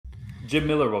Jim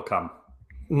Miller will come.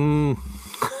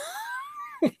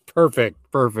 Perfect.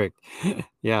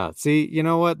 Yeah. See, you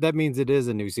know what? That means it is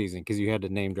a new season because you had to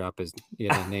name drop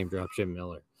Jim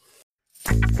Miller.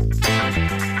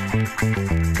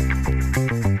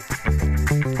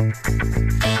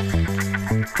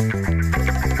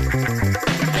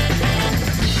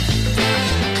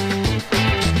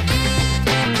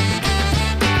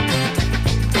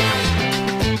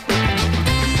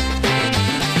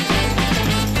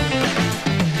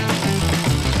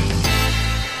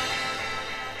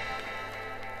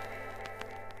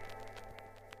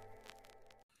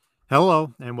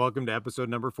 Hello, and welcome to episode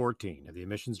number 14 of the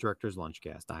Admissions Director's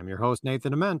Lunchcast. I'm your host,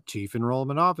 Nathan Ament, Chief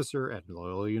Enrollment Officer at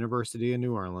Loyola University in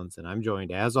New Orleans, and I'm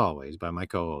joined, as always, by my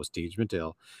co-host, Tej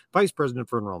Mattil, Vice President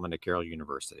for Enrollment at Carroll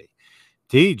University.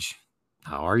 Tej,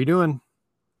 how are you doing?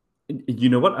 You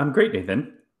know what? I'm great,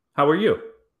 Nathan. How are you?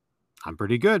 I'm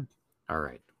pretty good. All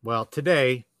right. Well,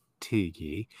 today,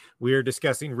 Tiki, we are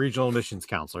discussing regional admissions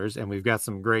counselors, and we've got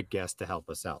some great guests to help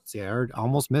us out. See, I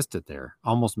almost missed it there.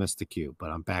 Almost missed the cue,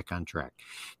 but I'm back on track.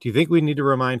 Do you think we need to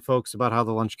remind folks about how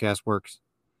the Lunchcast works?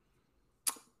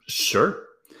 Sure.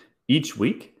 Each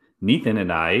week, Nathan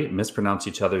and I mispronounce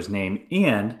each other's name,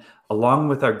 and along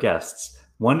with our guests,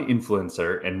 one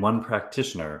influencer and one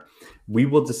practitioner, we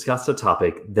will discuss a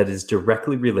topic that is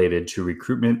directly related to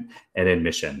recruitment and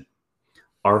admission.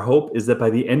 Our hope is that by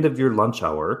the end of your lunch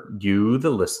hour, you, the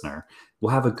listener,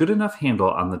 will have a good enough handle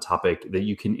on the topic that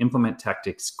you can implement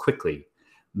tactics quickly,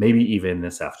 maybe even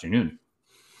this afternoon.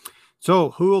 So,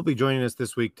 who will be joining us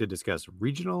this week to discuss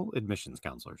regional admissions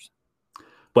counselors?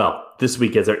 Well, this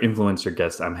week as our influencer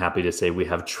guest, I'm happy to say we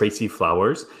have Tracy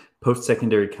Flowers,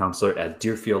 post-secondary counselor at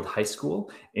Deerfield High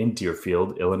School in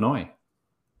Deerfield, Illinois.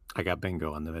 I got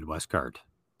bingo on the Midwest card.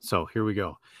 So here we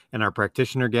go. And our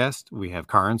practitioner guest, we have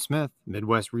Karen Smith,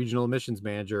 Midwest Regional Admissions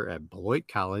Manager at Beloit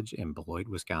College in Beloit,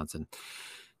 Wisconsin.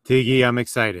 Tiki, I'm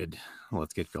excited.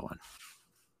 Let's get going.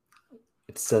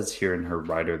 It says here in her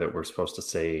rider that we're supposed to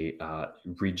say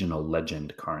regional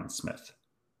legend Karen Smith.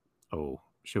 Oh,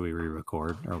 should we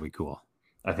re-record? Are we cool?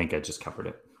 I think I just covered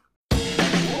it.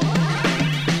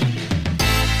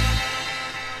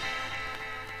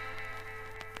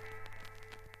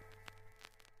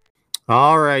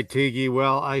 All right, Tiki.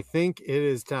 Well, I think it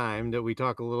is time that we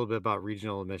talk a little bit about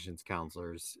regional admissions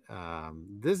counselors.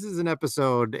 This is an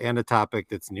episode and a topic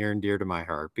that's near and dear to my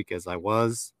heart because I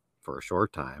was, for a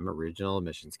short time, a regional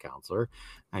admissions counselor.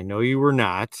 I know you were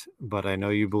not, but I know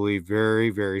you believe very,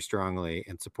 very strongly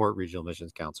and support regional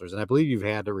admissions counselors. And I believe you've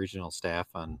had a regional staff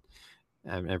on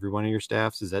every one of your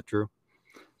staffs. Is that true?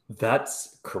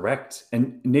 That's correct.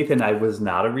 And Nathan, I was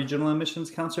not a regional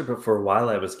admissions counselor, but for a while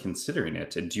I was considering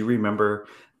it. Do you remember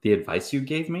the advice you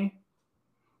gave me?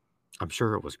 I'm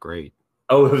sure it was great.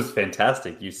 Oh, it was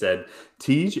fantastic. You said,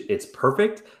 Tej, it's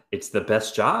perfect. It's the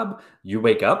best job. You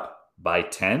wake up by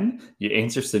 10, you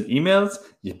answer some emails,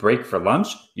 you break for lunch,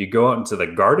 you go out into the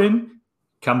garden,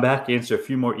 come back, answer a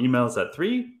few more emails at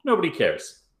 3. Nobody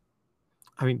cares.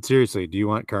 I mean, seriously, do you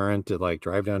want Karen to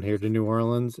drive down here to New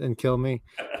Orleans and kill me?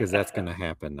 Because that's going to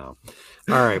happen now.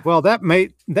 All right. Well, that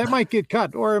might get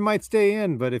cut or it might stay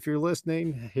in. But if you're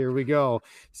listening, here we go.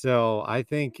 So I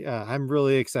think I'm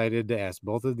really excited to ask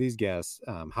both of these guests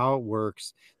how it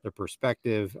works, their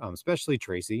perspective, especially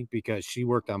Tracy, because she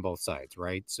worked on both sides,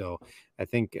 right? So I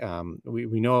think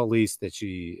we know at least that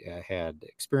she had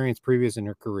experience previous in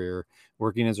her career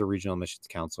working as a regional admissions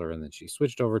counselor, and then she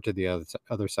switched over to the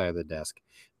other side of the desk,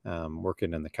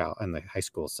 working in the high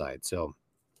school side. So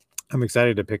I'm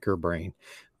excited to pick her brain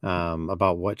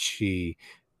about what she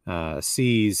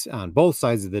sees on both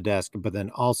sides of the desk, but then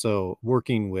also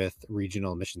working with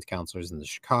regional admissions counselors in the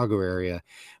Chicago area,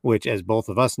 which, as both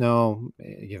of us know,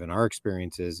 given our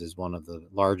experiences, is one of the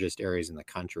largest areas in the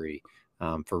country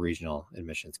for regional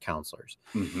admissions counselors.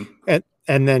 Mm-hmm.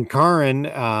 And then Karen,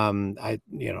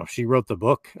 she wrote the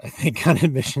book, I think, on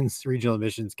regional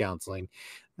admissions counseling.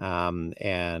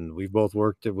 And we've both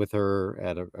worked with her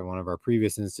at one of our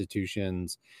previous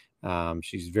institutions.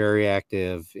 She's very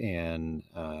active in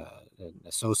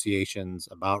associations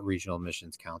about regional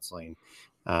admissions counseling.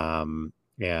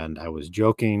 And I was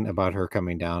joking about her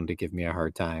coming down to give me a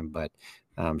hard time, but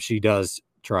she does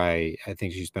try. I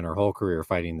think she spent her whole career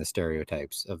fighting the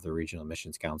stereotypes of the regional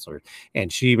admissions counselor,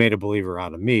 and she made a believer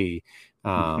out of me.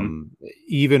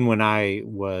 Even when I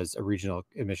was a regional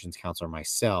admissions counselor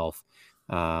myself,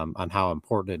 on how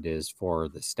important it is for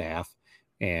the staff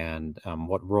and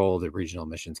what role the regional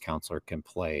admissions counselor can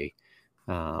play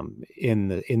in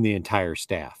the entire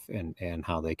staff and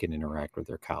how they can interact with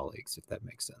their colleagues, if that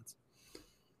makes sense.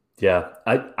 Yeah,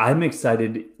 I'm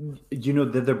excited.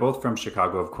 That they're both from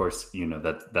Chicago, of course.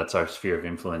 That's our sphere of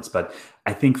influence. But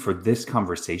I think for this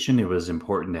conversation, it was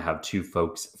important to have two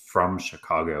folks from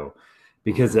Chicago,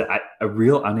 because Mhm. a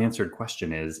real unanswered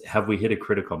question is: have we hit a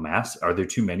critical mass? Are there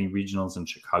too many regionals in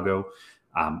Chicago?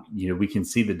 We can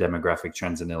see the demographic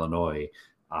trends in Illinois,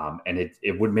 and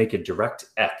it would make a direct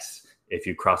X if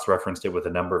you cross referenced it with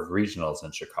a number of regionals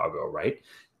in Chicago, right?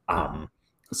 Mhm. Um,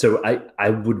 so I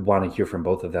would want to hear from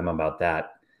both of them about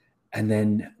that. And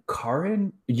then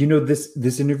Karin,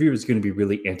 this interview is going to be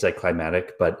really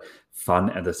anticlimactic, but fun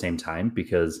at the same time,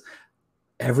 because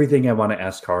everything I want to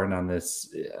ask Karin on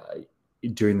this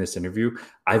during this interview,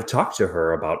 I've talked to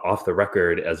her about off the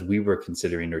record as we were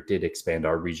considering or did expand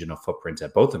our regional footprint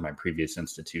at both of my previous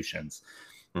institutions.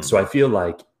 So I Mhm. feel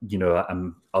like,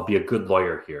 I'll be a good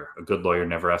lawyer here. A good lawyer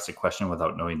never asks a question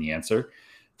without knowing the answer.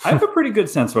 I have a pretty good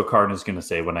sense what Karin is going to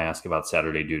say when I ask about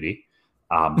Saturday duty.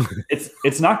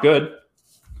 It's not good,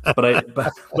 but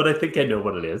I think I know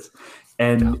what it is, Yeah.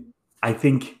 and I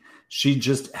think she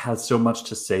just has so much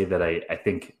to say that I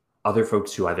think other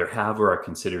folks who either have or are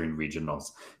considering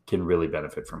regionals can really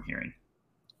benefit from hearing.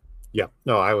 Yeah,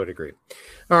 no, I would agree.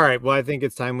 All right, well, I think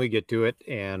it's time we get to it,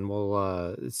 and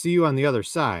we'll see you on the other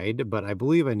side. But I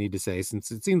believe I need to say, since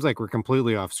it seems like we're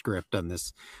completely off script on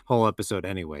this whole episode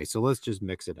anyway, so let's just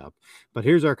mix it up. But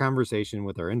here's our conversation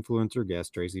with our influencer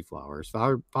guest, Tracy Flowers,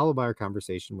 followed by our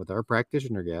conversation with our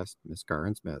practitioner guest, Miss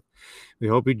Karin Smith. We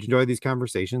hope you enjoy these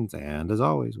conversations, and as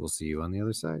always, we'll see you on the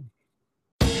other side.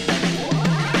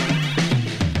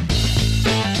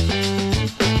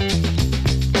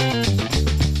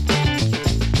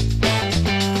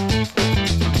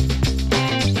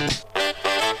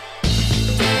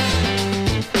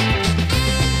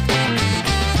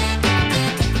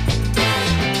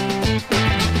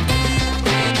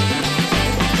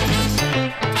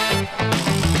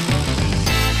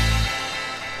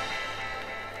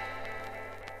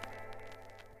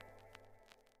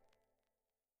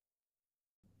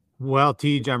 Well,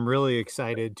 Tej, I'm really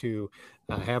excited to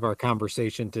have our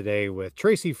conversation today with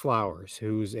Tracy Flowers,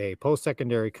 who's a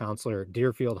post-secondary counselor at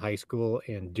Deerfield High School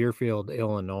in Deerfield,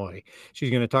 Illinois. She's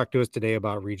going to talk to us today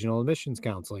about regional admissions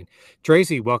counseling.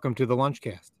 Tracy, welcome to the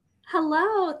Lunchcast.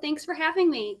 Hello, thanks for having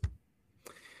me.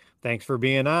 Thanks for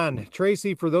being on.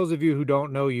 Tracy, for those of you who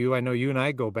don't know you, I know you and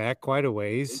I go back quite a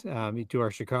ways to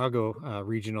our Chicago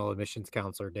regional admissions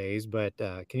counselor days, but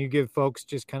can you give folks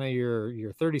just kind of your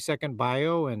 30-second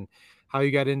bio and how you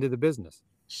got into the business?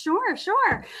 Sure.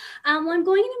 Well, I'm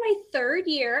going into my third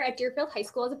year at Deerfield High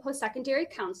School as a post-secondary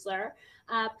counselor.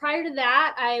 Prior to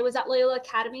that, I was at Loyola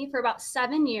Academy for about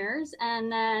 7 years. And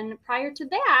then prior to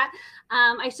that,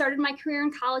 I started my career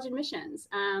in college admissions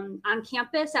on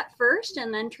campus at first,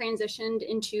 and then transitioned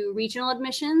into regional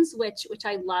admissions, which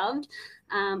I loved.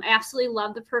 I absolutely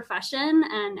love the profession,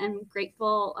 and I'm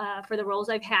grateful for the roles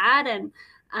I've had.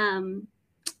 And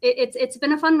it's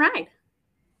been a fun ride.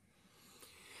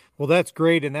 Well, that's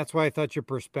great. And that's why I thought your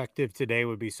perspective today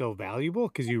would be so valuable,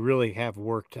 because you really have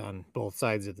worked on both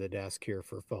sides of the desk here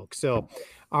for folks. So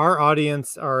our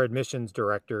audience are admissions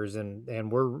directors,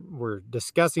 and we're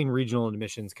discussing regional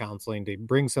admissions counseling to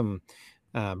bring some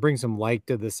light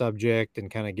to the subject and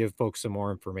kind of give folks some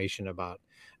more information about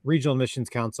regional admissions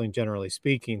counseling, generally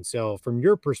speaking. So from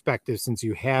your perspective, since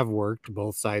you have worked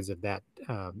both sides of that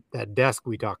desk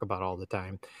we talk about all the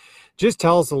time, just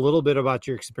tell us a little bit about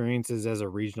your experiences as a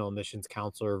regional admissions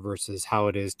counselor versus how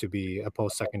it is to be a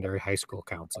post-secondary high school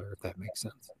counselor, if that makes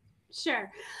sense.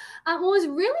 Sure. Well, it was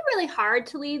really, really hard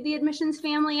to lead the admissions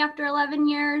family after 11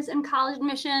 years in college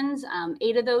admissions.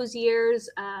 8 of those years,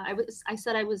 I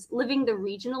said I was living the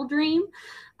regional dream.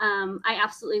 I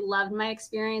absolutely loved my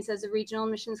experience as a regional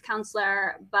admissions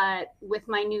counselor, but with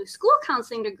my new school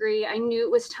counseling degree, I knew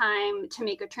it was time to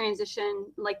make a transition,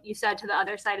 like you said, to the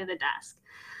other side of the desk.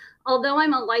 Although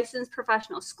I'm a licensed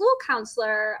professional school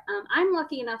counselor, I'm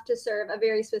lucky enough to serve a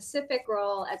very specific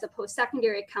role as a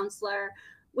post-secondary counselor,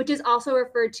 which is also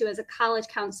referred to as a college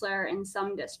counselor in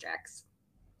some districts.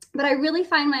 But I really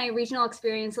find my regional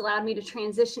experience allowed me to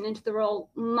transition into the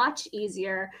role much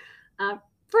easier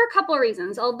for a couple of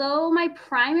reasons. Although my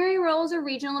primary role as a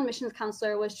regional admissions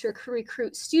counselor was to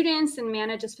recruit students and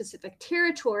manage a specific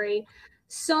territory,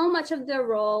 so much of the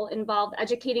role involved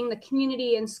educating the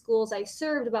community and schools I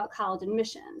served about college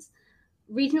admissions.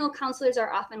 Regional counselors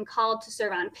are often called to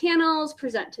serve on panels,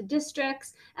 present to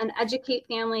districts, and educate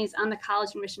families on the college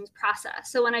admissions process.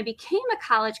 So when I became a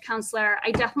college counselor,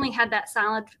 I definitely had that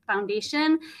solid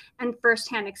foundation and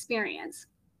firsthand experience.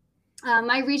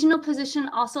 My regional position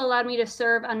also allowed me to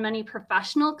serve on many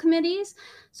professional committees.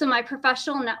 So my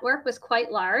professional network was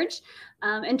quite large.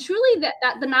 And truly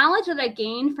that the knowledge that I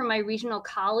gained from my regional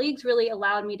colleagues really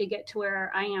allowed me to get to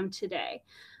where I am today.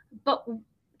 But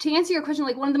to answer your question,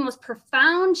 like one of the most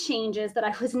profound changes that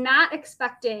I was not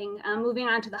expecting moving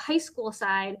on to the high school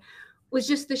side was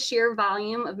just the sheer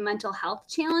volume of mental health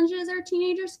challenges our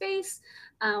teenagers face.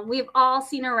 We've all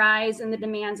seen a rise in the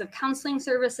demands of counseling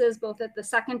services, both at the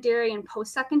secondary and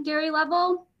post-secondary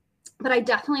level. But I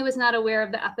definitely was not aware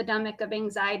of the epidemic of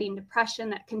anxiety and depression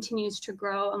that continues to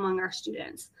grow among our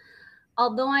students.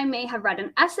 Although I may have read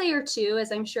an essay or two,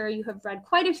 as I'm sure you have read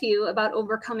quite a few, about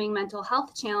overcoming mental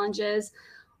health challenges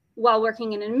while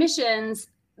working in admissions,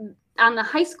 on the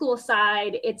high school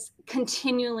side, it's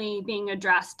continually being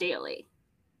addressed daily.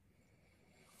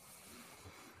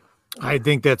 I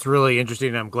think that's really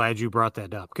interesting. I'm glad you brought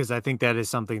that up because I think that is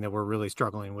something that we're really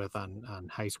struggling with on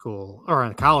high school or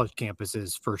on college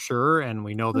campuses for sure. And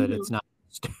we know that it's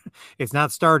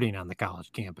not starting on the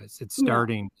college campus. It's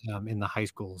starting in the high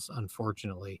schools,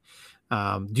 unfortunately.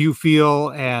 Do you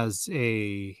feel as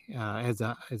a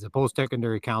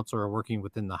post-secondary counselor working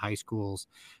within the high schools,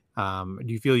 do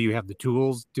you feel you have the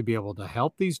tools to be able to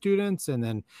help these students? And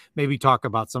then maybe talk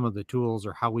about some of the tools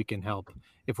or how we can help,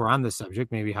 if we're on this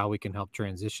subject, maybe how we can help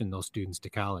transition those students to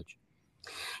college.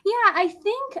 Yeah, I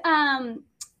think,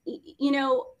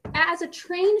 as a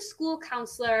trained school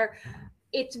counselor,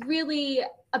 it's really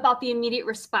about the immediate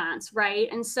response, right?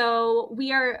 And so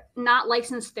we are not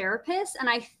licensed therapists. And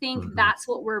I think that's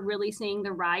what we're really seeing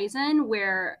the rise in,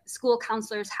 where school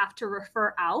counselors have to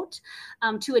refer out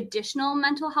to additional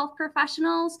mental health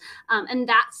professionals. And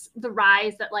that's the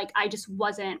rise that I just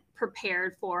wasn't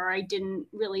prepared for. I didn't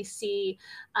really see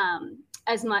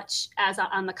as much as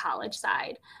on the college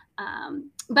side.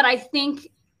 But I think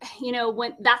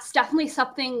when that's definitely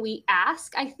something we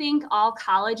ask. I think all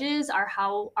colleges are,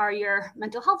 how are your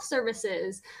mental health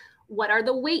services? What are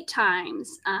the wait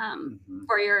times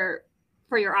for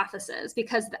your offices?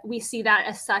 Because we see that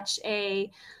as such a,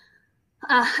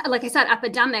 like I said,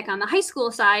 epidemic on the high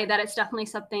school side, that it's definitely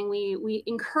something we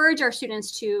encourage our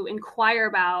students to inquire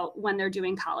about when they're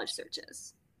doing college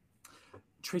searches.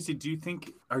 Tracy, do you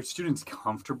think are students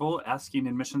comfortable asking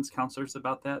admissions counselors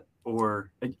about that?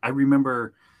 Or I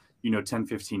remember, 10,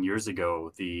 15 years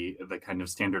ago, the kind of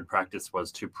standard practice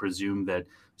was to presume that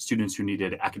students who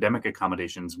needed academic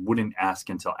accommodations wouldn't ask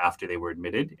until after they were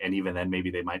admitted. And even then,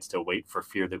 maybe they might still wait for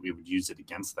fear that we would use it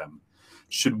against them.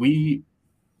 Should we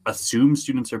assume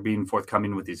students are being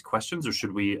forthcoming with these questions, or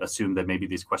should we assume that maybe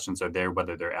these questions are there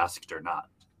whether they're asked or not?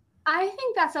 I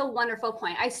think that's a wonderful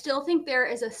point. I still think there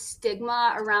is a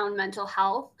stigma around mental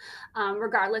health,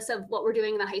 regardless of what we're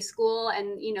doing in the high school,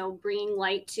 and bringing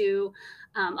light to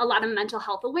a lot of mental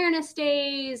health awareness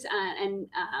days and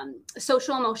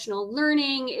social emotional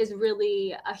learning is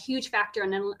really a huge factor.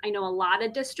 And I know a lot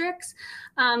of districts,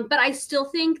 but I still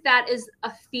think that is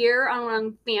a fear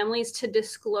among families to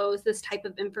disclose this type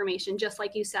of information, just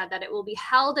like you said, that it will be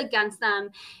held against them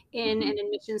in an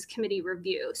admissions committee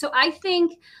review. So I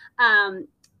think,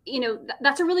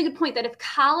 that's a really good point, that if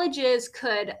colleges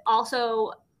could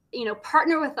also,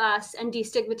 partner with us and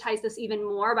destigmatize this even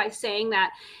more by saying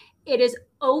that it is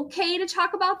okay to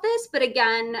talk about this, but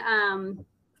again,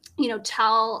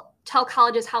 tell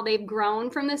colleges how they've grown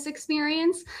from this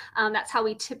experience. That's how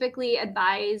we typically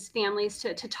advise families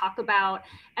to talk about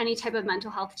any type of mental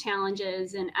health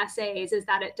challenges and essays, is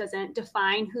that it doesn't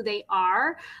define who they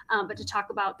are, but to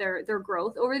talk about their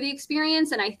growth over the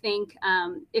experience. And I think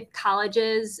if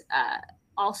colleges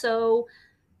also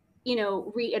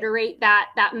reiterate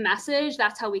that message,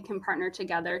 that's how we can partner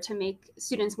together to make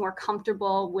students more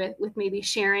comfortable with maybe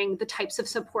sharing the types of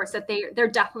supports that they're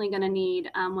definitely going to need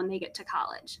when they get to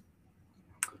college.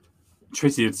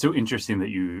 Tracy, it's so interesting that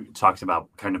you talked about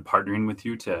kind of partnering with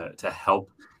you to help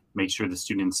make sure the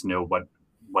students know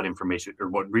what information or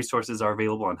what resources are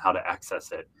available and how to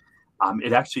access it.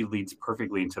 It actually leads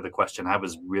perfectly into the question I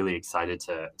was really excited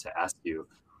to ask you.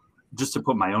 Just to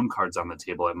put my own cards on the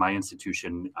table, at my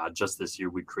institution, just this year,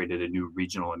 we created a new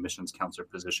regional admissions counselor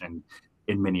position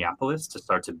in Minneapolis to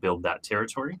start to build that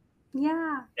territory.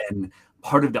 Yeah. And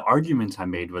part of the argument I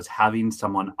made was having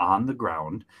someone on the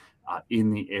ground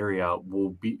in the area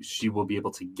she will be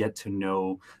able to get to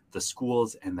know the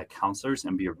schools and the counselors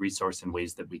and be a resource in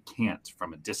ways that we can't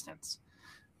from a distance.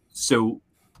 So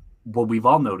what we've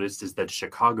all noticed is that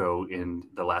Chicago in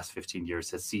the last 15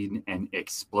 years has seen an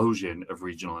explosion of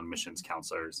regional admissions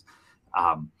counselors.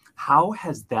 How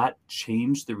has that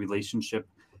changed the relationship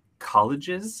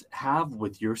colleges have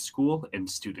with your school and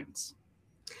students?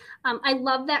 I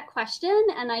love that question,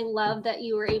 and I love that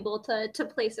you were able to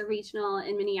place a regional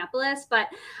in Minneapolis. But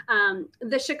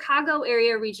the Chicago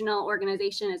area regional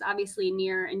organization is obviously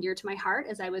near and dear to my heart,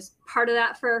 as I was part of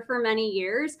that for many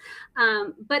years.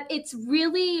 But it's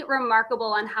really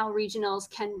remarkable on how regionals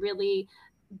can really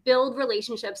build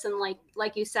relationships and,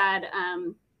 like you said,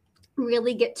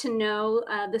 really get to know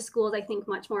the schools, I think,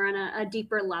 much more on a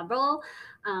deeper level.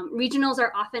 Regionals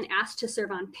are often asked to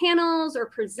serve on panels or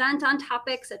present on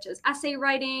topics such as essay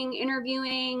writing,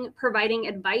 interviewing, providing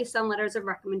advice on letters of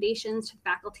recommendations to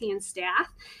faculty and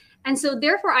staff. And so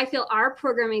therefore, I feel our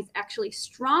programming is actually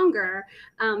stronger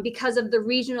because of the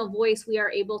regional voice we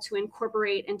are able to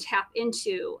incorporate and tap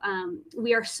into.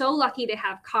 We are so lucky to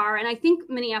have CAR, and I think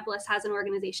Minneapolis has an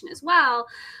organization as well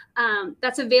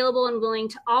that's available and willing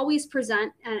to always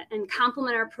present and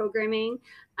complement our programming.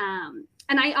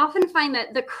 And I often find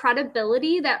that the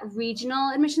credibility that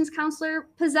regional admissions counselor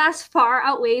possess far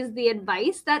outweighs the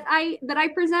advice that I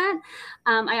present.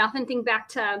 I often think back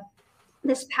to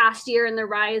this past year and the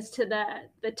rise to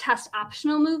the test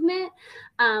optional movement.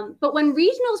 But when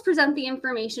regionals present the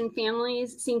information,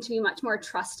 families seem to be much more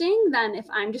trusting than if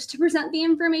I'm just to present the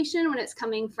information when it's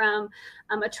coming from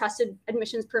a trusted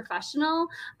admissions professional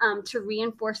to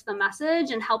reinforce the message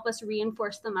and help us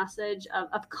reinforce the message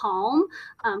of calm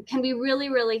can be really,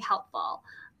 really helpful.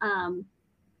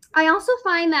 I also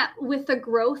find that with the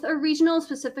growth of regionals,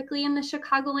 specifically in the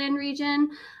Chicagoland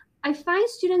region, I find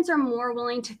students are more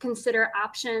willing to consider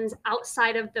options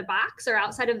outside of the box or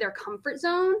outside of their comfort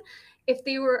zone. If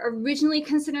they were originally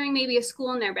considering maybe a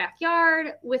school in their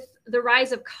backyard, with the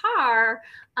rise of CAR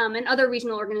and other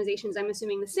regional organizations, I'm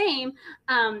assuming the same,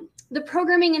 the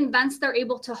programming and events they're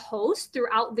able to host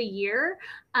throughout the year,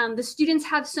 the students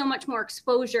have so much more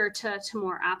exposure to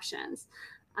more options.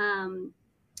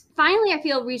 Finally, I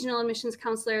feel regional admissions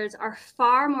counselors are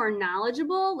far more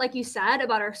knowledgeable, like you said,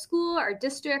 about our school, our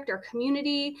district, our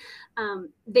community.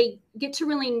 They get to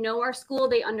really know our school.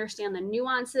 They understand the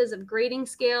nuances of grading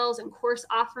scales and course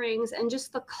offerings and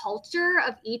just the culture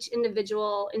of each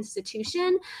individual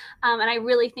institution. And I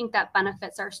really think that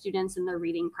benefits our students in the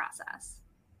reading process.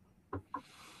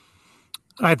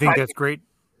 I think that's great.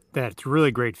 That's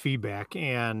really great feedback.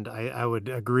 And I would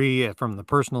agree from the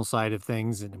personal side of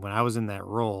things. And when I was in that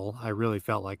role, I really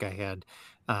felt like I had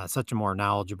such a more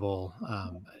knowledge about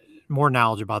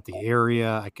the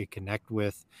area. I could connect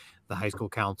with the high school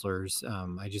counselors.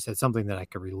 I just had something that I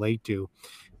could relate to.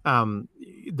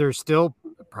 There's still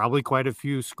probably quite a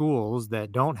few schools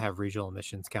that don't have regional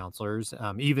admissions counselors,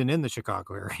 even in the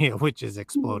Chicago area, which has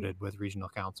exploded with regional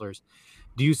counselors.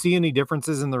 Do you see any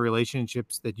differences in the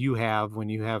relationships that you have when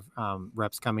you have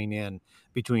reps coming in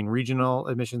between regional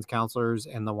admissions counselors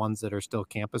and the ones that are still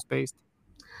campus-based?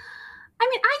 I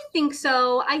mean, I think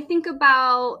so. I think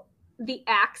about the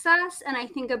access and I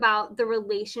think about the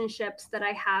relationships that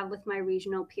I have with my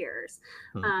regional peers.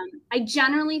 I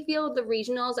generally feel the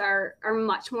regionals are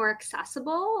much more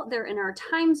accessible. They're in our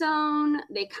time zone.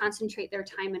 They concentrate their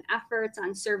time and efforts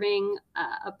on serving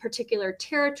a particular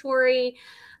territory.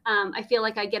 I feel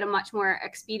like I get a much more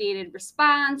expedited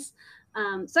response.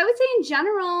 So I would say in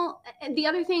general, the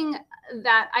other thing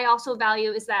that I also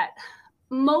value is that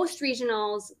most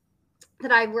regionals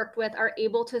that I've worked with are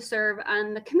able to serve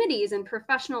on the committees and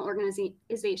professional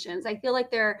organizations. I feel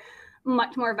like they're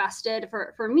much more vested.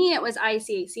 For me, it was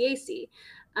ICACAC.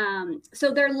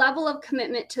 So their level of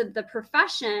commitment to the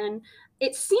profession,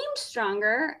 it seemed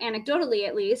stronger, anecdotally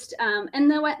at least. And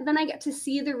then I get to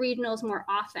see the regionals more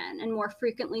often and more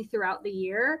frequently throughout the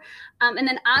year. And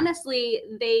then honestly,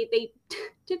 they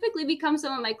typically become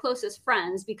some of my closest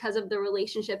friends because of the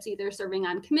relationships either serving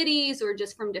on committees or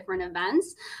just from different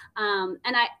events.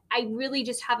 And I really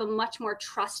just have a much more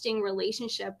trusting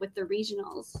relationship with the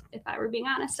regionals, if I were being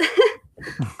honest.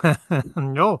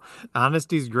 No,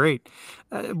 honesty is great.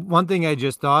 One thing I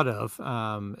just thought of,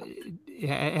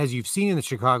 as you've seen in the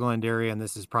Chicagoland area, and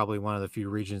this is probably one of the few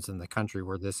regions in the country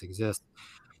where this exists,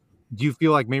 do you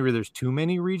feel like maybe there's too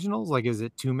many regionals? Like, is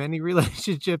it too many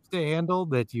relationships to handle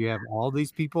that you have all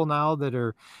these people now that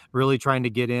are really trying to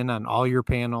get in on all your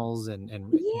panels and get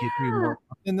you more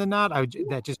often than not?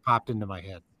 That just popped into my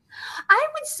head. I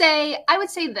would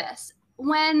say this.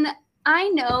 When I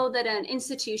know that an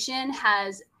institution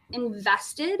has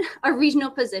invested a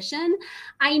regional position,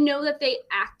 I know that they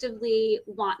actively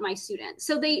want my students.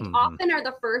 So they often are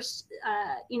the first,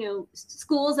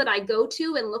 schools that I go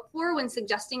to and look for when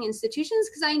suggesting institutions,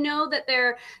 because I know that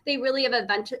they really have a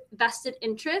vested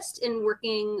interest in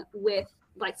working with,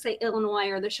 like, say, Illinois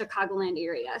or the Chicagoland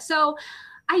area. So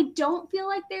I don't feel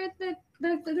like there's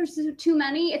too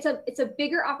many. It's a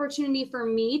bigger opportunity for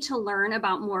me to learn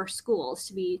about more schools,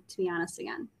 to be honest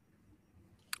again.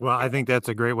 Well, I think that's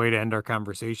a great way to end our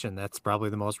conversation. That's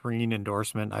probably the most ringing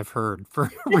endorsement I've heard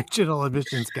for regional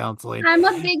admissions counseling. I'm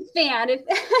a big fan.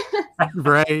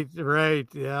 Right.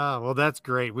 Yeah. Well, that's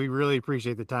great. We really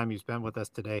appreciate the time you spent with us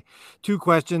today. 2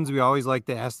 questions we always like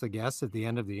to ask the guests at the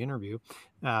end of the interview.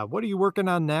 What are you working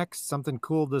on next? Something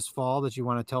cool this fall that you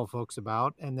want to tell folks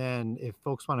about? And then if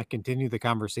folks want to continue the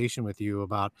conversation with you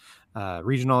about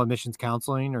regional admissions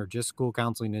counseling or just school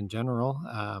counseling in general,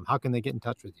 how can they get in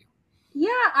touch with you? Yeah,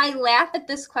 I laugh at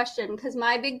this question because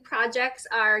my big projects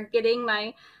are getting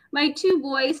my 2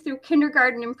 boys through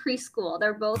kindergarten and preschool.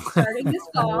 They're both starting this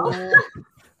fall.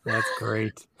 That's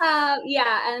great.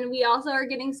 Yeah, and we also are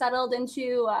getting settled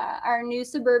into our new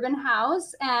suburban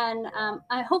house, and I'm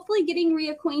hopefully getting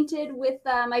reacquainted with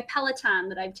my Peloton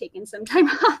that I've taken some time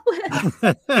off with.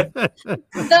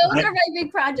 Those are my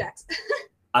big projects.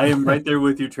 I am right there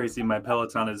with you, Tracy. My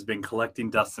Peloton has been collecting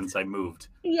dust since I moved.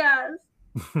 Yes.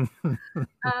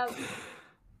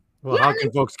 Well, how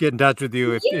can folks get in touch with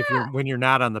you when you're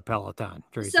not on the Peloton,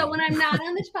 Tracy? So when I'm not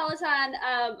on the Peloton,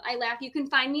 I laugh. You can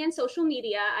find me on social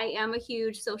media. I am a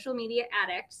huge social media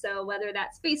addict. So whether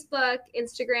that's Facebook,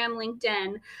 Instagram,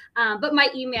 LinkedIn, but my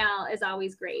email is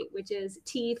always great, which is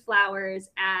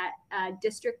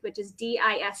tflowers@district, which is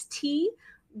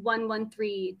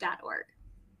DIST113.org.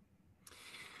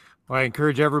 Well, I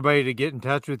encourage everybody to get in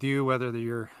touch with you, whether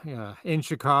you're in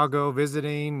Chicago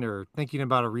visiting or thinking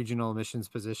about a regional admissions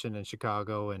position in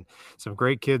Chicago, and some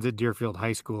great kids at Deerfield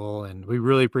High School. And we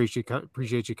really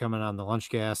appreciate you coming on the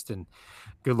Lunchcast, and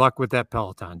good luck with that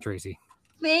Peloton, Tracy.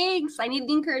 Thanks. I need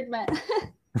the encouragement.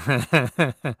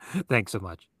 Thanks so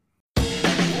much.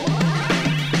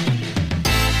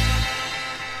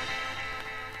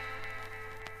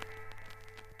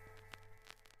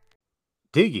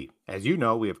 Tiggy, as you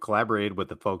know, we have collaborated with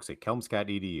the folks at Kelmscott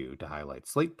EDU to highlight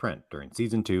Slate Print during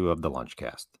season 2 of the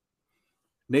Lunchcast.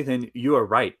 Nathan, you are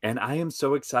right. And I am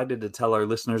so excited to tell our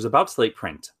listeners about Slate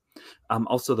Print.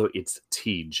 Also, though, it's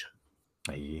Teej.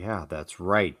 Yeah, that's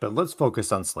right. But let's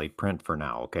focus on Slate Print for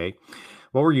now, okay?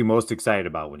 What were you most excited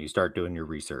about when you start doing your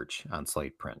research on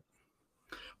Slate Print?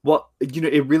 Well,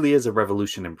 it really is a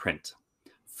revolution in print.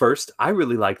 First, I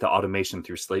really like the automation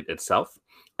through Slate itself.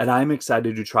 And I'm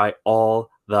excited to try all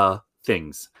the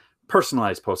things.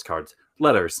 Personalized postcards,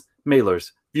 letters,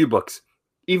 mailers, view books,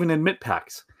 even admit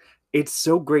packs. It's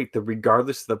so great that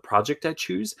regardless of the project I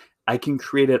choose, I can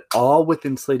create it all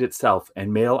within Slate itself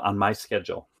and mail on my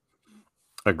schedule.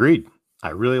 Agreed. I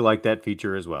really like that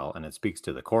feature as well, and it speaks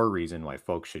to the core reason why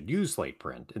folks should use Slate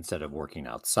Print instead of working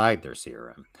outside their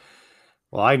CRM.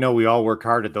 Well, I know we all work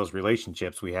hard at those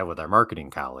relationships we have with our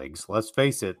marketing colleagues. Let's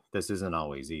face it, this isn't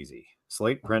always easy.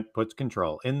 Slate Print puts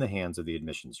control in the hands of the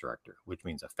admissions director, which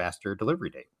means a faster delivery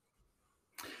date.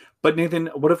 But Nathan,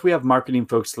 what if we have marketing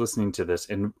folks listening to this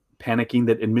and panicking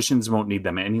that admissions won't need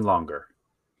them any longer?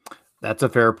 That's a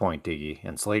fair point, Tiggy,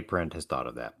 and Slate Print has thought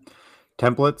of that.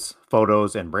 Templates,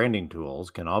 photos, and branding tools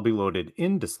can all be loaded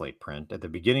into Slate Print at the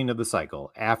beginning of the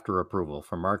cycle after approval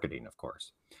from marketing, of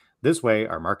course. This way,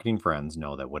 our marketing friends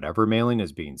know that whatever mailing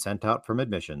is being sent out from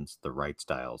admissions, the right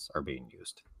styles are being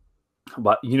used.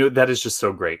 But, that is just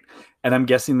so great. And I'm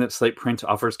guessing that Slate Print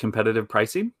offers competitive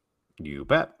pricing? You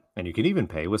bet. And you can even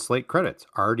pay with Slate credits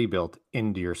already built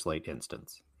into your Slate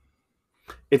instance.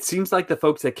 It seems like the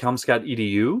folks at Kelmscott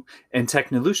EDU and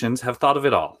Technolutions have thought of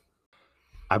it all.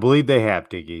 I believe they have,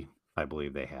 Tiggy. I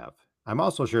believe they have. I'm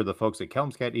also sure the folks at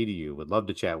Kelmscott EDU would love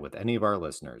to chat with any of our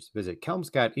listeners. Visit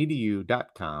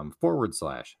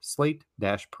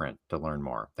kelmscottedu.com/slate-print to learn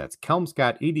more. That's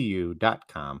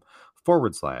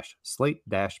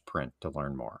kelmscottedu.com/slate-print to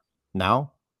learn more.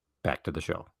 Now, back to the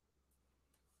show.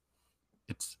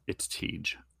 It's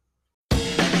Teej.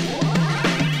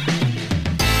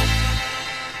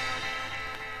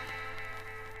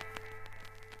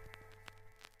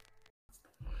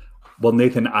 Well,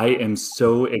 Nathan, I am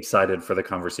so excited for the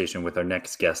conversation with our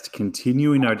next guest,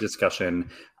 continuing our discussion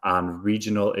on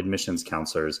regional admissions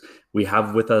counselors. We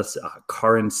have with us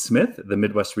Karin Smith, the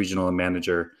Midwest Regional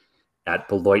Manager at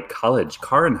Beloit College.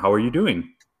 Karin, how are you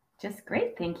doing? Just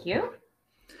great, thank you.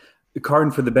 Karin,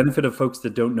 for the benefit of folks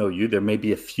that don't know you, there may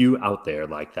be a few out there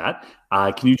like that.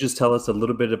 Can you just tell us a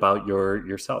little bit about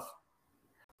yourself?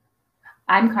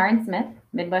 I'm Karin Smith,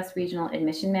 Midwest Regional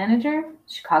Admission Manager,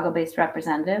 Chicago-based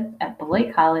representative at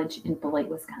Beloit College in Beloit,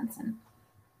 Wisconsin.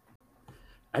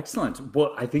 Excellent.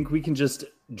 Well, I think we can just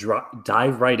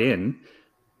dive right in.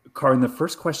 Karin, the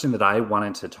first question that I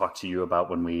wanted to talk to you about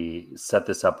when we set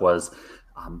this up was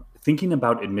thinking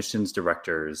about admissions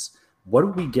directors what do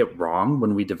we get wrong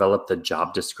when we develop the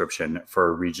job description for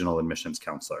a regional admissions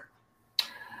counselor?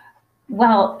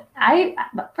 Well,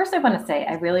 first I want to say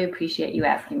I really appreciate you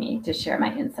asking me to share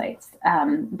my insights.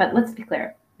 But let's be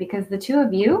clear, because the two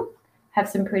of you have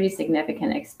some pretty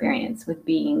significant experience with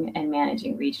being and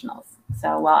managing regionals.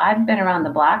 So while I've been around the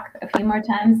block a few more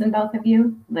times than both of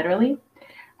you, literally,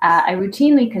 I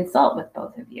routinely consult with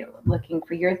both of you, looking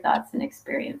for your thoughts and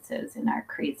experiences in our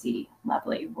crazy,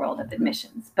 lovely world of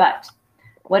admissions. But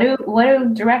what do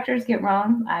directors get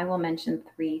wrong? I will mention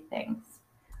three things.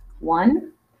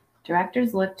 One,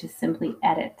 directors look to simply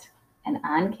edit an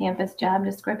on-campus job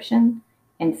description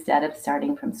instead of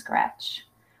starting from scratch,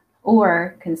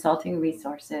 or consulting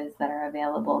resources that are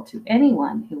available to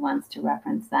anyone who wants to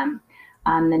reference them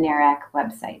on the NARAC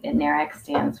website. And NARAC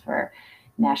stands for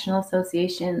National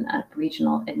Association of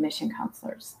Regional Admission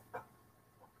Counselors.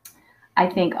 I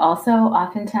think also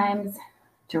oftentimes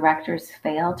directors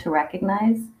fail to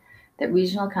recognize that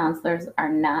regional counselors are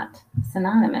not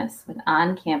synonymous with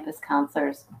on-campus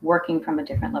counselors working from a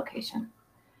different location.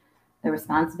 The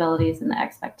responsibilities and the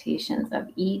expectations of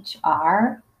each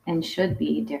are and should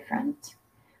be different.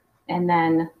 And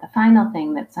then the final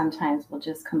thing that sometimes will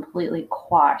just completely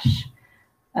quash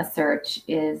a search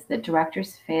is that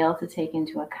directors fail to take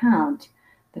into account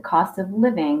the cost of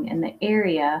living in the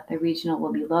area the regional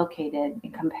will be located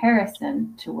in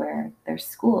comparison to where their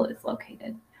school is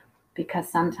located, because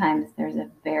sometimes there's a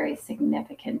very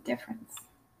significant difference.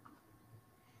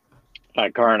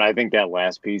 Karin, I think that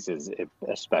last piece is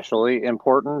especially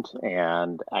important.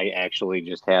 And I actually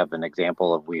just have an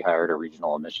example of, we hired a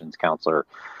regional admissions counselor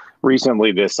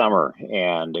recently this summer,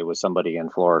 and it was somebody in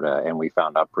Florida, and we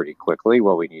found out pretty quickly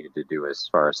what we needed to do as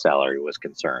far as salary was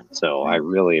concerned. So I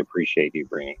really appreciate you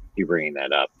bringing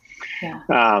that up. Yeah.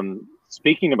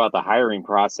 Speaking about the hiring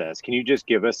process, can you just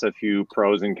give us a few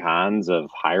pros and cons of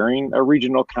hiring a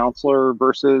regional counselor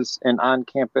versus an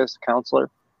on-campus counselor?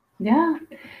 Yeah.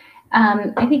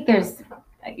 I think I've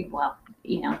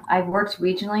worked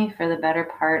regionally for the better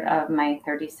part of my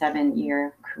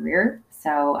 37-year career,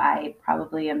 so I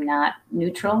probably am not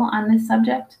neutral on this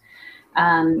subject.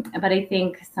 But I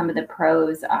think some of the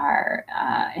pros are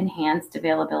enhanced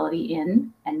availability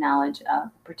in and knowledge of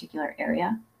a particular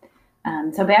area.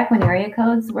 So back when area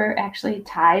codes were actually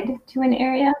tied to an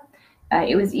area,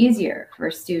 it was easier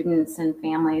for students and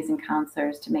families and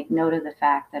counselors to make note of the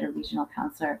fact that a regional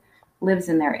counselor lives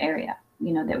in their area,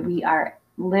 that we are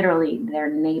literally their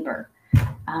neighbor.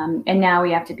 And now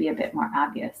we have to be a bit more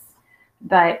obvious.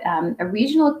 But a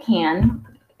regional can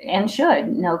and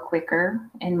should know quicker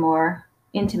and more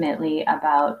intimately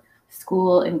about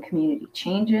school and community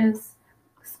changes,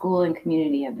 school and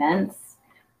community events.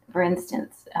 For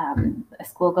instance, a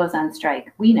school goes on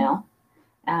strike, we know.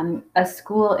 A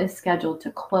school is scheduled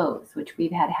to close, which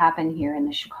we've had happen here in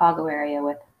the Chicago area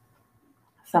with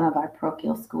some of our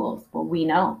parochial schools. Well, we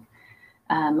know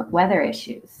weather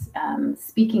issues,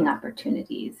 speaking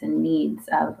opportunities and needs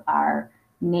of our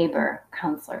neighbor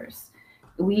counselors.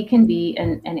 We can be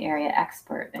an area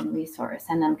expert and resource.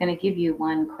 And I'm going to give you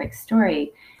one quick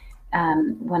story.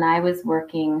 When I was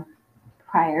working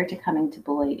prior to coming to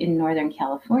Beloit in Northern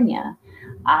California,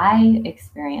 I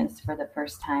experienced for the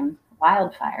first time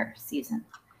wildfire season.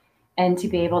 And to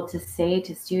be able to say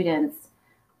to students,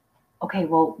 okay,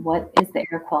 well, what is the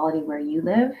air quality where you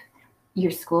live?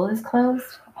 Your school is closed?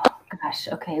 Oh gosh,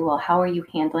 okay, well, how are you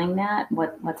handling that?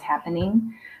 What's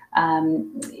happening?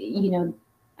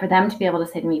 For them to be able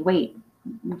to say to me, wait,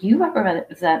 you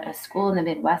represent a school in the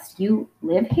Midwest, you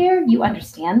live here, you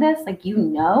understand this,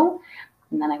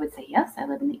 And then I would say, yes, I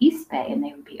live in the East Bay. And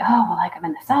they would be, oh, well, I'm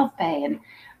in the South Bay. And,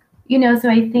 so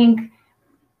I think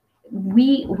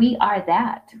we are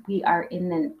that. We are in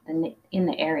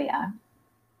the area.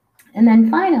 And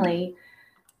then finally,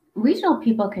 regional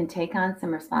people can take on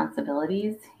some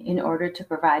responsibilities in order to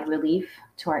provide relief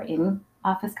to our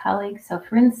in-office colleagues. So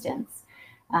for instance,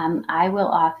 I will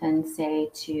often say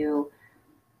to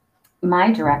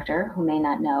my director, who may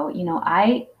not know,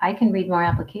 I can read more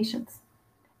applications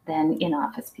than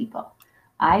in-office people.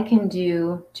 I can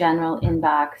do general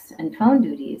inbox and phone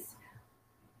duties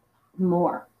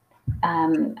more.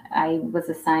 I was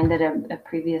assigned at a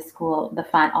previous school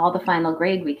all the final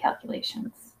grade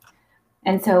recalculations.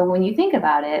 And so when you think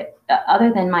about it,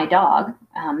 other than my dog,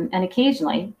 and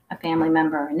occasionally a family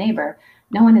member or a neighbor,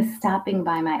 no one is stopping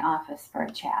by my office for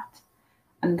a chat.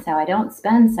 And so I don't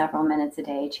spend several minutes a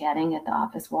day chatting at the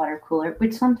office water cooler,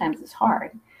 which sometimes is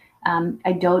hard.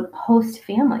 I don't host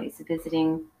families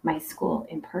visiting my school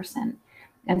in person.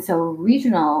 And so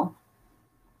regional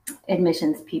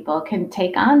admissions people can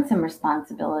take on some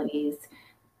responsibilities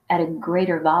at a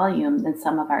greater volume than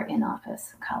some of our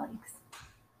in-office colleagues.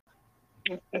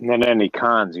 And then any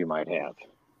cons you might have.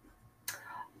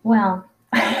 Well,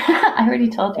 I already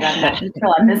told you I'm not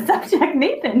neutral on this subject,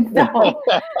 Nathan. So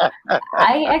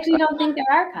I actually don't think there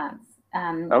are cons.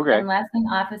 Okay. Unless an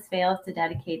office fails to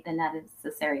dedicate the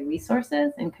necessary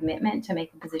resources and commitment to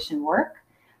make a position work,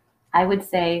 I would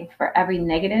say for every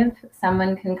negative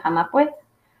someone can come up with,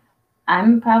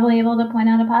 I'm probably able to point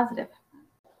out a positive.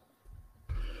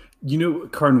 You know,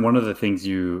 Karin, one of the things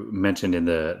you mentioned in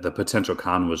the potential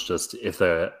con was just if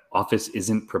the office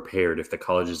isn't prepared, if the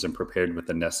college isn't prepared with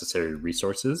the necessary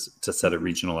resources to set a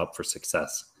regional up for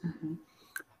success. Mm-hmm.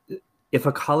 If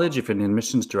a college, if an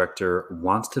admissions director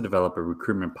wants to develop a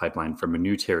recruitment pipeline from a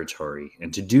new territory,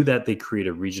 and to do that, they create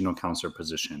a regional counselor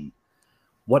position,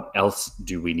 what else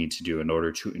do we need to do in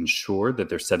order to ensure that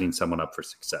they're setting someone up for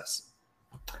success?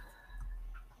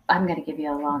 I'm going to give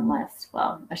you a long list.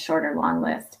 Well, a shorter long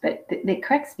list, but it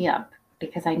cracks me up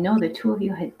because I know the two of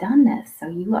you had done this, so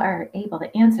you are able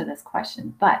to answer this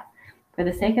question. But for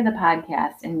the sake of the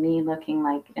podcast and me looking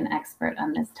like an expert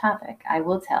on this topic, I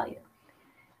will tell you,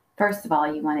 first of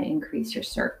all, you want to increase your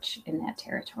search in that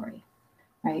territory,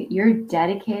 right? You're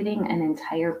dedicating an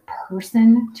entire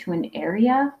person to an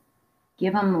area,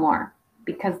 give them more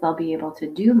because they'll be able to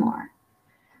do more.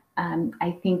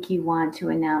 I think you want to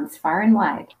announce far and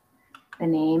wide the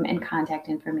name and contact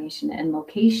information and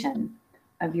location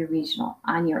of your regional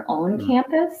on your own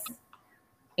campus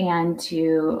and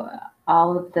to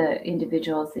all of the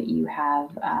individuals that you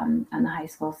have on the high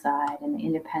school side and the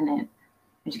independent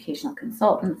educational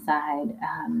consultant side.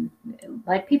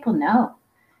 Let people know.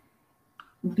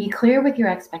 Be clear with your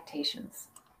expectations.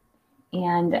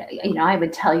 And, you know, I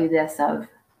would tell you this of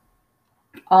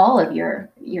all of your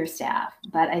staff,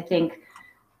 but I think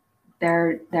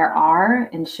there are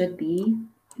and should be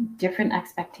different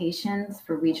expectations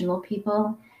for regional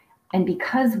people. And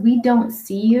because we don't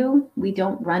see you, we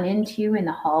don't run into you in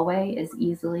the hallway as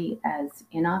easily as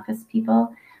in-office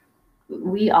people,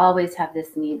 we always have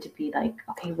this need to be like,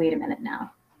 okay, wait a minute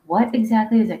now. What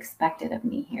exactly is expected of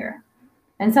me here?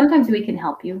 And sometimes we can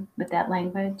help you with that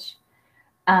language.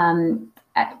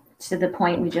 To the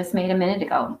point we just made a minute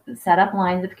ago, set up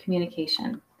lines of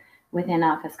communication within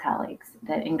office colleagues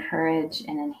that encourage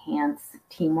and enhance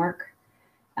teamwork.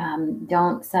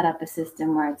 Don't set up a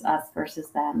system where it's us versus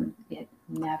them. It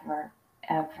never,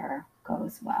 ever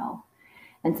goes well.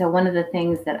 And so one of the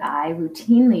things that I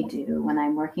routinely do when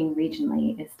I'm working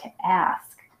regionally is to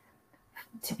ask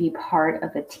to be part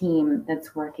of a team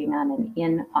that's working on an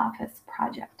in-office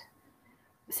project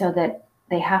so that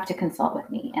they have to consult with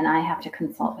me and I have to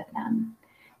consult with them.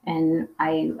 And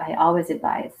I always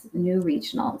advise new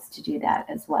regionals to do that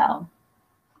as well.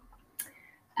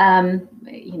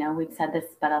 You know, we've said this,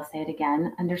 but I'll say it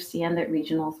again. Understand that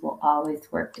regionals will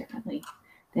always work differently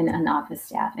than an office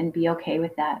staff and be okay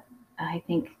with that. I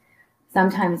think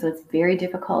sometimes what's very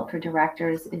difficult for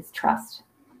directors is trust.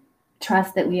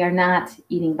 Trust that we are not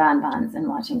eating bonbons and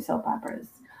watching soap operas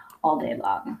all day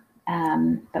long.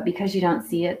 But because you don't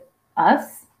see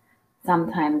us,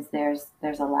 sometimes there's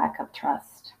a lack of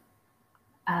trust.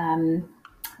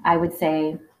 I would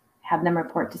say have them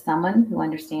report to someone who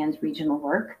understands regional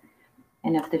work.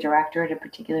 And if the director at a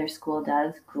particular school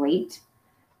does, great.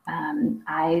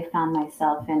 I found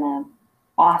myself in an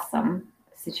awesome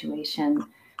situation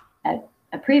at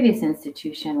a previous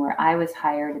institution where I was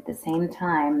hired at the same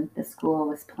time the school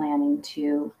was planning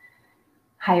to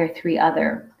hire 3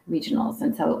 other regionals.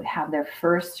 And so have their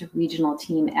first regional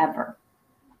team ever.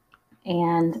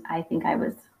 And I think I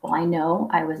know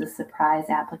I was a surprise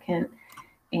applicant.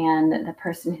 And the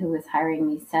person who was hiring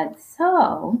me said,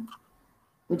 so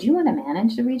would you want to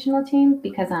manage the regional team?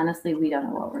 Because honestly, we don't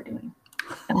know what we're doing.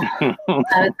 I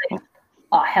was like,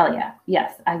 oh, hell yeah.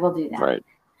 Yes, I will do that. Right.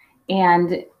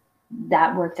 And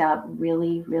that worked out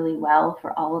really, really well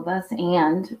for all of us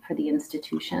and for the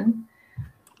institution.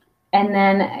 And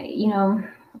then, you know,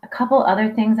 a couple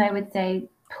other things I would say,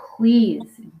 please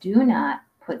do not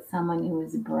put someone who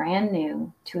is brand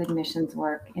new to admissions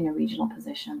work in a regional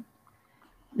position.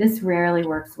 This rarely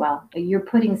works well. You're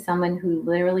putting someone who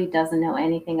literally doesn't know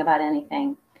anything about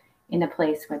anything in a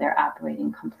place where they're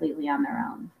operating completely on their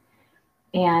own.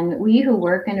 And we who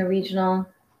work in a regional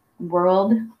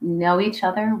world know each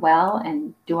other well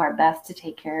and do our best to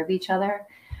take care of each other.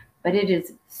 But it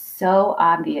is so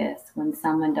obvious when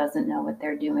someone doesn't know what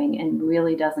they're doing and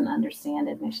really doesn't understand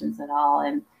admissions at all.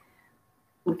 And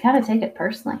we kind of take it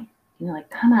personally, you know, like,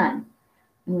 come on.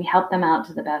 And we help them out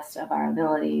to the best of our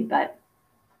ability, but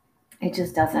it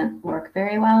just doesn't work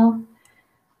very well.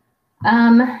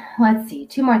 Let's see,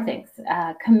 2 more things.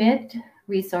 Commit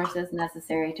resources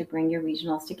necessary to bring your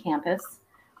regionals to campus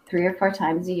 3 or 4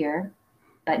 times a year,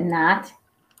 but not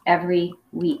every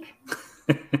week.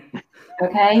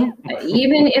 Okay?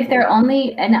 Even if they're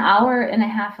only an hour and a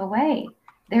half away,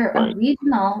 they're a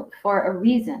regional for a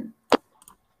reason.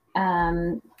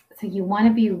 So you want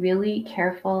to be really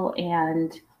careful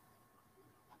and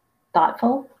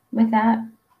thoughtful with that.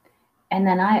 And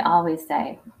then I always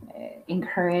say,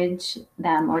 encourage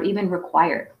them or even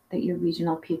require that your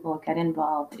regional people get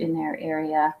involved in their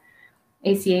area.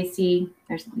 ACAC,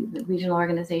 there's the regional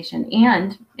organization.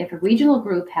 And if a regional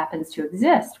group happens to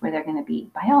exist where they're going to be,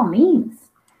 by all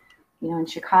means. In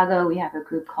Chicago, we have a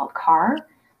group called CAR,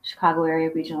 Chicago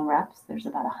Area Regional Reps. There's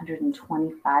about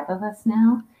 125 of us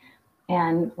now.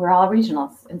 And we're all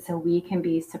regionals. And so we can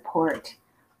be support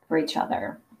for each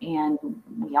other. And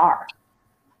we are.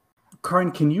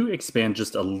 Karin, can you expand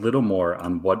just a little more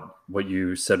on what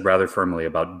you said rather firmly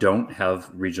about don't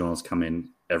have regionals come in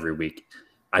every week?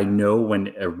 I know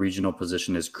when a regional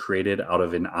position is created out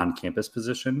of an on-campus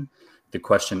position, the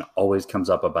question always comes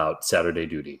up about Saturday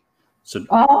duty. So,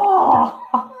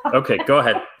 okay, go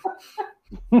ahead.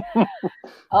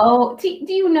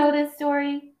 Do you know this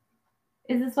story?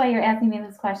 Is this why you're asking me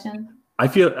this question?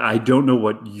 I don't know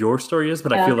what your story is,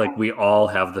 but I feel like we all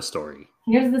have the story.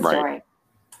 Here's the story.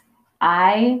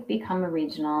 I become a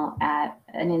regional at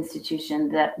an institution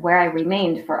where I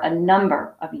remained for a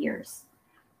number of years,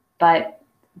 but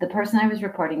the person I was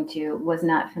reporting to was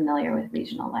not familiar with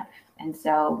regional life. And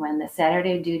so when the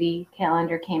Saturday duty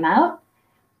calendar came out,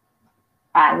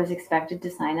 I was expected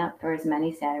to sign up for as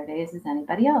many Saturdays as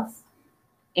anybody else.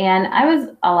 And I was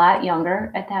a lot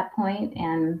younger at that point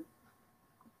and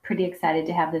pretty excited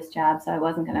to have this job. So I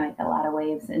wasn't going to make a lot of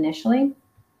waves initially,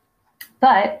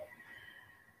 but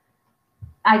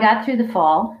I got through the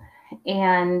fall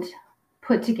and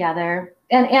put together,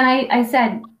 and I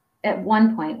said at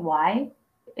one point, why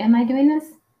am I doing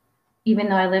this? Even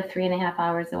though I live 3.5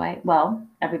 hours away? Well,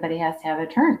 everybody has to have a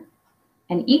turn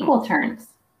and equal turns.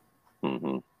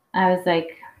 Mm-hmm. I was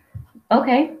like,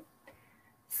 okay.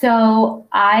 So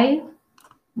I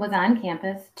was on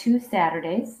campus 2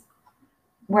 Saturdays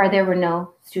where there were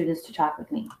no students to talk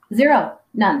with me. 0,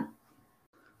 none.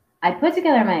 I put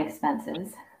together my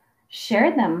expenses,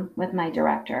 shared them with my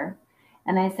director,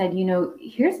 and I said,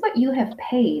 here's what you have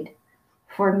paid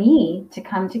for me to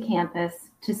come to campus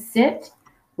to sit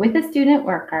with a student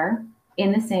worker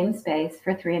in the same space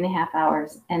for 3.5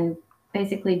 hours and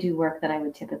basically do work that I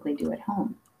would typically do at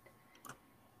home.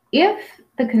 If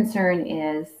the concern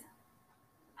is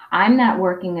I'm not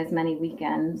working as many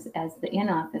weekends as the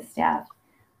in-office staff,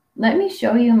 let me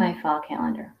show you my fall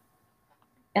calendar.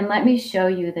 And let me show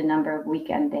you the number of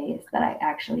weekend days that I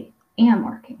actually am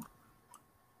working.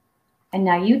 And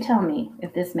now you tell me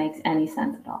if this makes any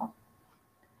sense at all.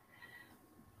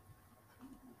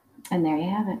 And there you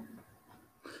have it.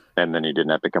 And then you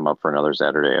didn't have to come up for another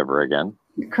Saturday ever again?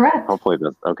 Correct. Hopefully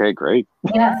that's okay, great.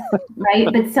 Yes, right.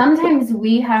 But sometimes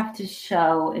we have to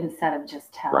show instead of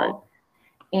just tell. Right.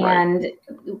 And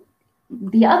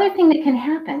the other thing that can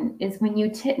happen is when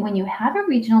you have a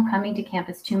regional coming to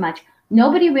campus too much,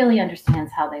 nobody really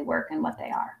understands how they work and what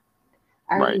they are.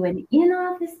 Are you an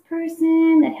in-office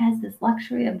person that has this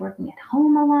luxury of working at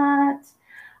home a lot?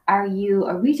 Are you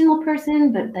a regional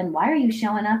person, but then why are you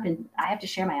showing up and I have to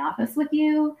share my office with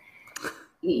you?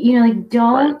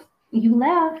 Don't, you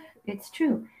laugh, it's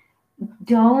true.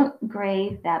 Don't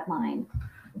gray that line.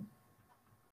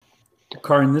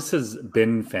 Karin, this has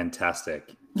been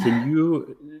fantastic. Can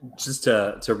you, just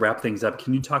to wrap things up,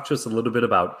 can you talk to us a little bit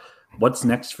about what's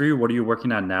next for you? What are you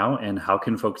working on now? And how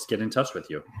can folks get in touch with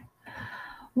you?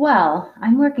 Well,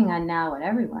 I'm working on now what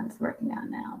everyone's working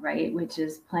on now, right? Which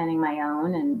is planning my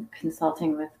own and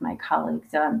consulting with my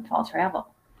colleagues on fall travel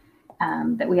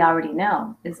that we already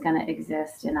know is going to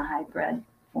exist in a hybrid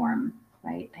form,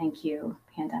 right? Thank you,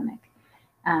 pandemic.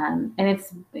 And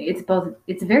it's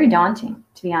very daunting,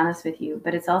 to be honest with you,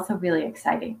 but it's also really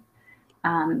exciting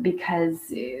because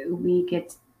we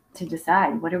get to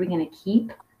decide what are we going to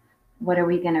keep. What are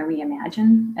we going to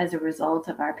reimagine as a result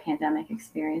of our pandemic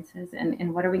experiences?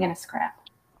 And what are we going to scrap?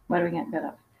 What are we going to get rid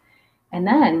of? And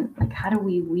then, how do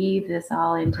we weave this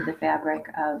all into the fabric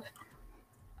of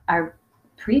our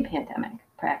pre-pandemic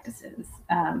practices?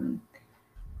 And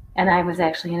I was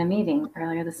actually in a meeting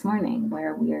earlier this morning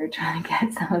where we were trying to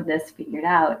get some of this figured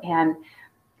out. And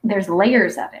there's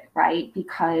layers of it, right?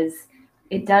 Because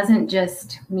it doesn't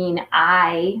just mean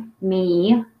I'm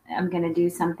going to do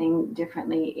something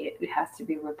differently. It has to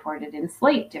be reported in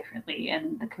Slate differently,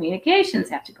 and the communications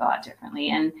have to go out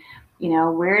differently. And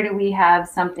where do we have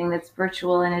something that's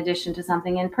virtual in addition to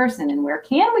something in person, and where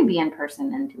can we be in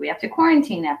person, and do we have to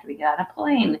quarantine after we get on a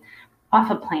plane,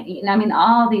 off a plane?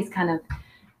 All these kind of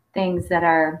things that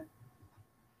are,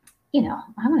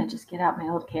 I want to just get out my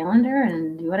old calendar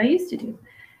and do what I used to do.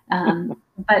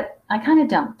 But I kind of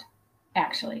don't,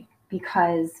 actually,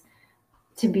 because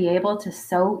to be able to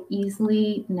so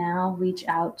easily now reach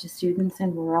out to students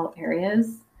in rural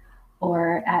areas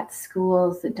or at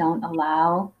schools that don't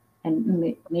allow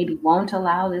and maybe won't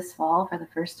allow this fall for the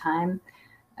first time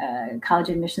college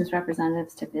admissions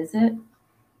representatives to visit,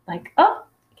 like, oh,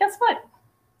 guess what?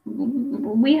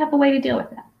 We have a way to deal with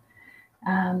that.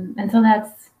 And so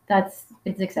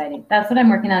it's exciting. That's what I'm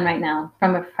working on right now.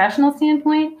 From a professional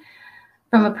standpoint,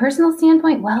 from a personal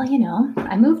standpoint, well,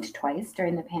 I moved twice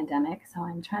during the pandemic, so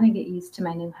I'm trying to get used to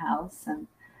my new house and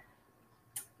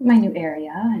my new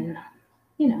area and,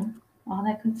 all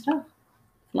that good stuff.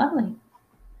 It's lovely.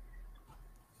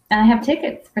 And I have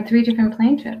tickets for 3 different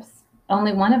plane trips,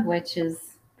 only one of which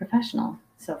is professional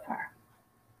so far.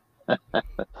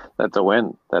 That's a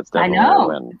win. That's definitely a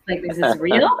win. It's like, is this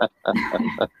real?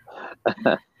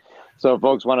 So if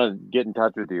folks want to get in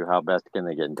touch with you, how best can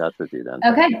they get in touch with you then?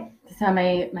 Okay. So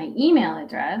my email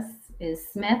address is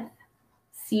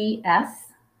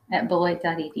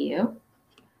smithcs@beloit.edu.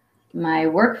 My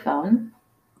work phone,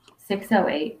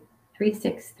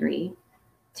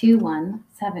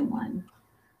 608-363-2171.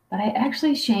 But I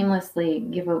actually shamelessly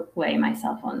give away my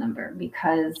cell phone number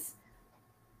because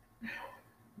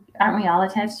aren't we all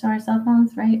attached to our cell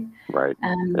phones, right? Right.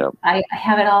 Yep. I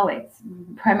have it always,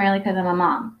 primarily because I'm a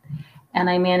mom. And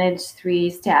I manage 3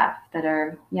 staff that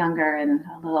are younger and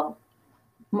a little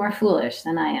more foolish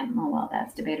than I am. Oh, well,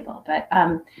 that's debatable. But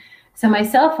so my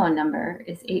cell phone number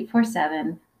is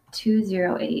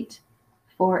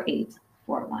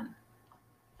 847-208-4841.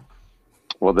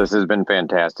 Well, this has been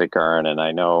fantastic, Karen. And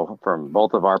I know from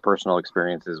both of our personal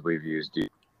experiences, we've used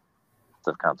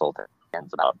of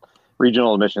consultations about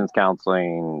regional admissions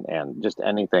counseling and just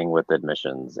anything with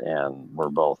admissions. And we're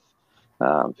both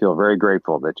feel very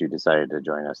grateful that you decided to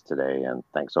join us today. And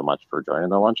thanks so much for joining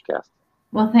the Lunchcast.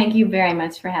 Well, thank you very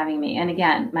much for having me. And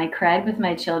again, my cred with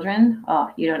my children,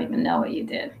 oh, you don't even know what you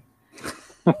did.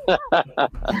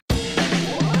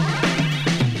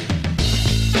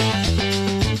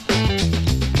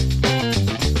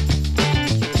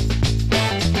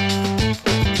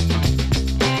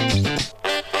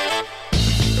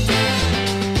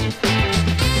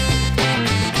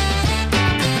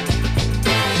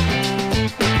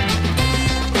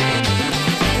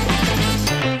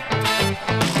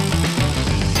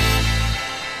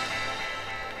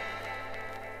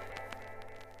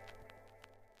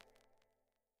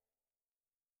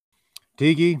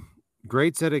 Tiki,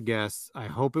 great set of guests. I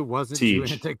hope it wasn't too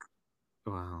Teach.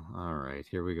 Well, all right,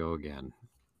 here we go again.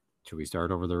 Should we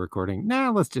start over the recording? Nah,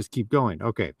 let's just keep going.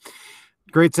 Okay,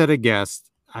 great set of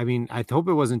guests. I mean, I hope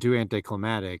it wasn't too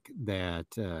anticlimactic that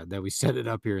that we set it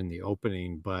up here in the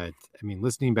opening. But I mean,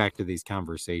 listening back to these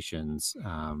conversations,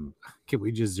 can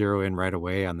we just zero in right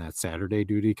away on that Saturday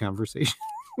duty conversation?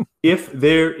 If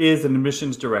there is an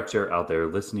admissions director out there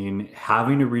listening,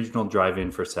 having a regional drive-in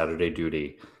for Saturday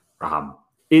duty,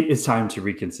 it is time to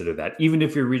reconsider that. Even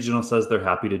if your regional says they're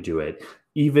happy to do it,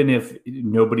 even if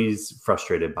nobody's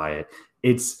frustrated by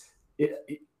it,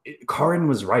 Karin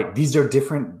was right. These are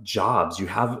different jobs. You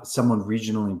have someone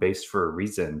regionally based for a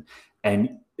reason.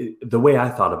 And the way I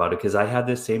thought about it, because I had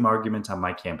this same argument on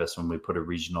my campus when we put a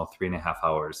regional 3.5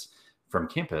 hours from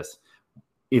campus.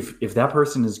 If that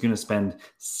person is going to spend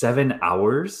 7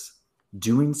 hours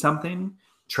doing something,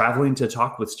 traveling to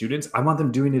talk with students, I want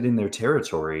them doing it in their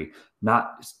territory,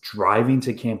 not driving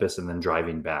to campus and then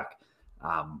driving back.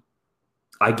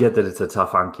 I get that it's a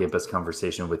tough on-campus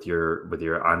conversation with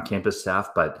your on-campus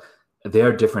staff, but they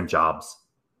are different jobs.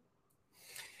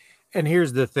 And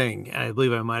here's the thing. I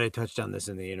believe I might have touched on this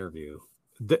in the interview.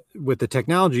 With the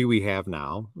technology we have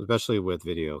now, especially with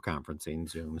video conferencing,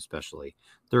 Zoom especially,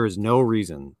 there is no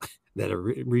reason that a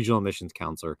regional admissions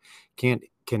counselor can't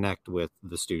connect with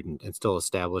the student and still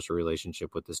establish a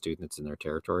relationship with the student that's in their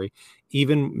territory,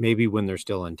 even maybe when they're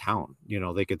still in town.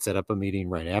 They could set up a meeting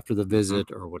right after the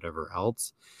visit or whatever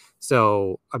else.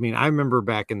 So, I mean, I remember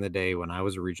back in the day when I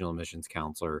was a regional admissions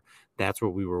counselor, that's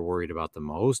what we were worried about the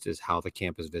most, is how the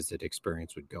campus visit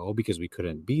experience would go, because we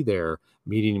couldn't be there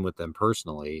meeting with them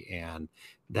personally. And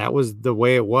that was the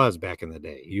way it was back in the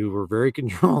day. You were very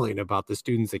controlling about the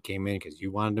students that came in because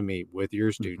you wanted to meet with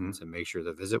your students and make sure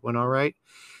the visit went all right.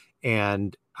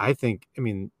 And I think, I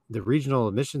mean, the regional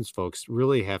admissions folks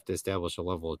really have to establish a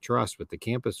level of trust with the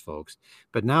campus folks,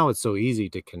 but now it's so easy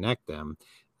to connect them.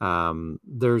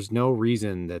 there's no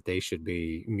reason that they should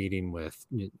be meeting with,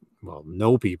 well,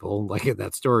 no people like in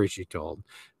that story she told.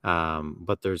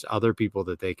 But there's other people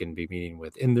that they can be meeting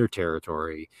with in their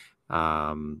territory.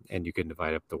 And you can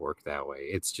divide up the work that way.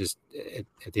 It's just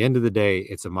at the end of the day,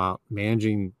 it's about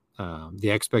managing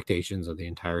the expectations of the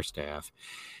entire staff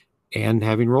and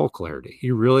having role clarity.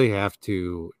 You really have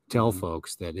to tell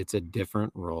folks that it's a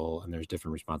different role and there's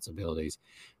different responsibilities.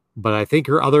 But I think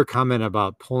her other comment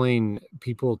about pulling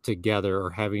people together or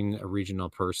having a regional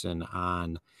person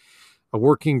on a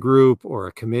working group or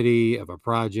a committee of a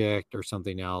project or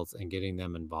something else and getting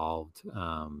them involved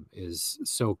is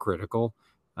so critical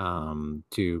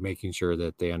to making sure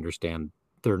that they understand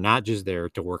they're not just there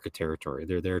to work a territory.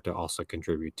 They're there to also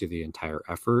contribute to the entire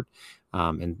effort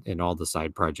and all the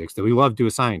side projects that we love to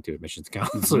assign to admissions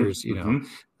counselors, in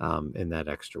that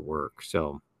extra work.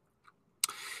 So,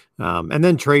 and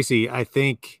then Tracy, I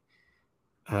think,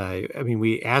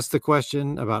 we asked the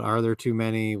question about, are there too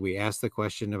many? We asked the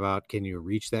question about, can you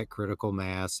reach that critical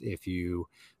mass if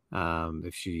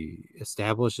she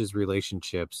establishes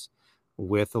relationships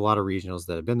with a lot of regionals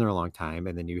that have been there a long time,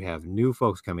 and then you have new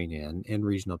folks coming in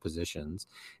regional positions.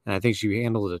 And I think she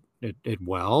handled it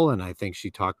well. And I think she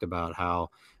talked about how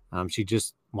she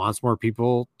just wants more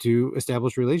people to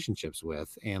establish relationships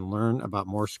with and learn about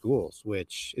more schools,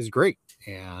 which is great.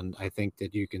 And I think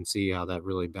that you can see how that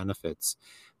really benefits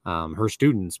her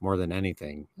students more than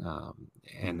anything.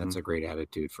 And that's a great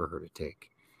attitude for her to take.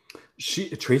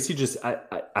 Tracy just, I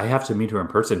have to meet her in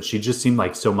person. She just seemed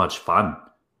like so much fun.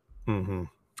 Mm-hmm.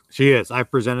 She is.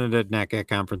 I've presented at NACAC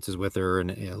conferences with her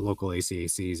and local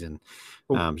ACACs, and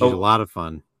she's a lot of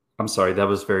fun. I'm sorry, that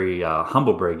was very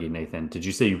humble bragging, Nathan. Did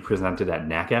you say you presented at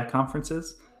NACAC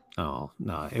conferences? Oh,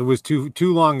 no, it was too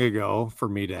long ago for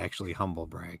me to actually humble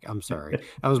brag. I'm sorry.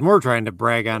 I was more trying to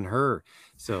brag on her.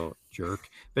 So jerk.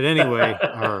 But anyway,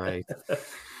 all right.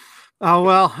 Oh,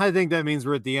 well, I think that means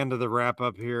we're at the end of the wrap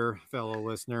up here, fellow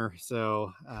listener.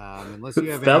 So unless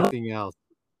you have anything else.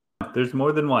 There's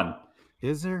more than one.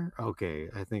 Is there? Okay.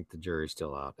 I think the jury's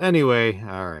still out. Anyway.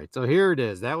 All right. So here it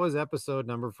is. That was episode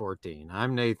number 14.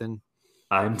 I'm Nathan.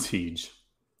 I'm Tej.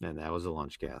 And that was a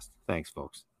Lunchcast. Thanks,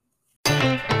 folks.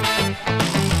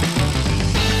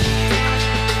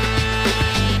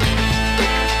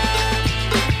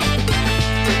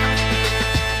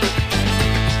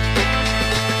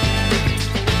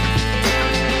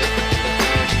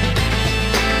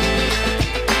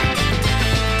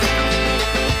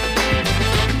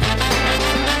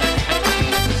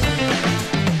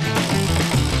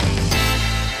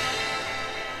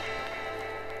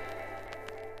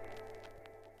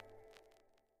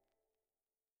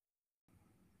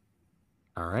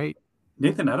 All right.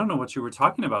 Nathan, I don't know what you were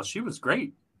talking about. She was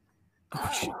great.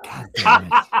 Oh, God damn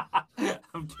it.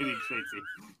 I'm kidding, Tracy.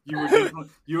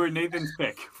 You were Nathan's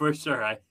pick for sure.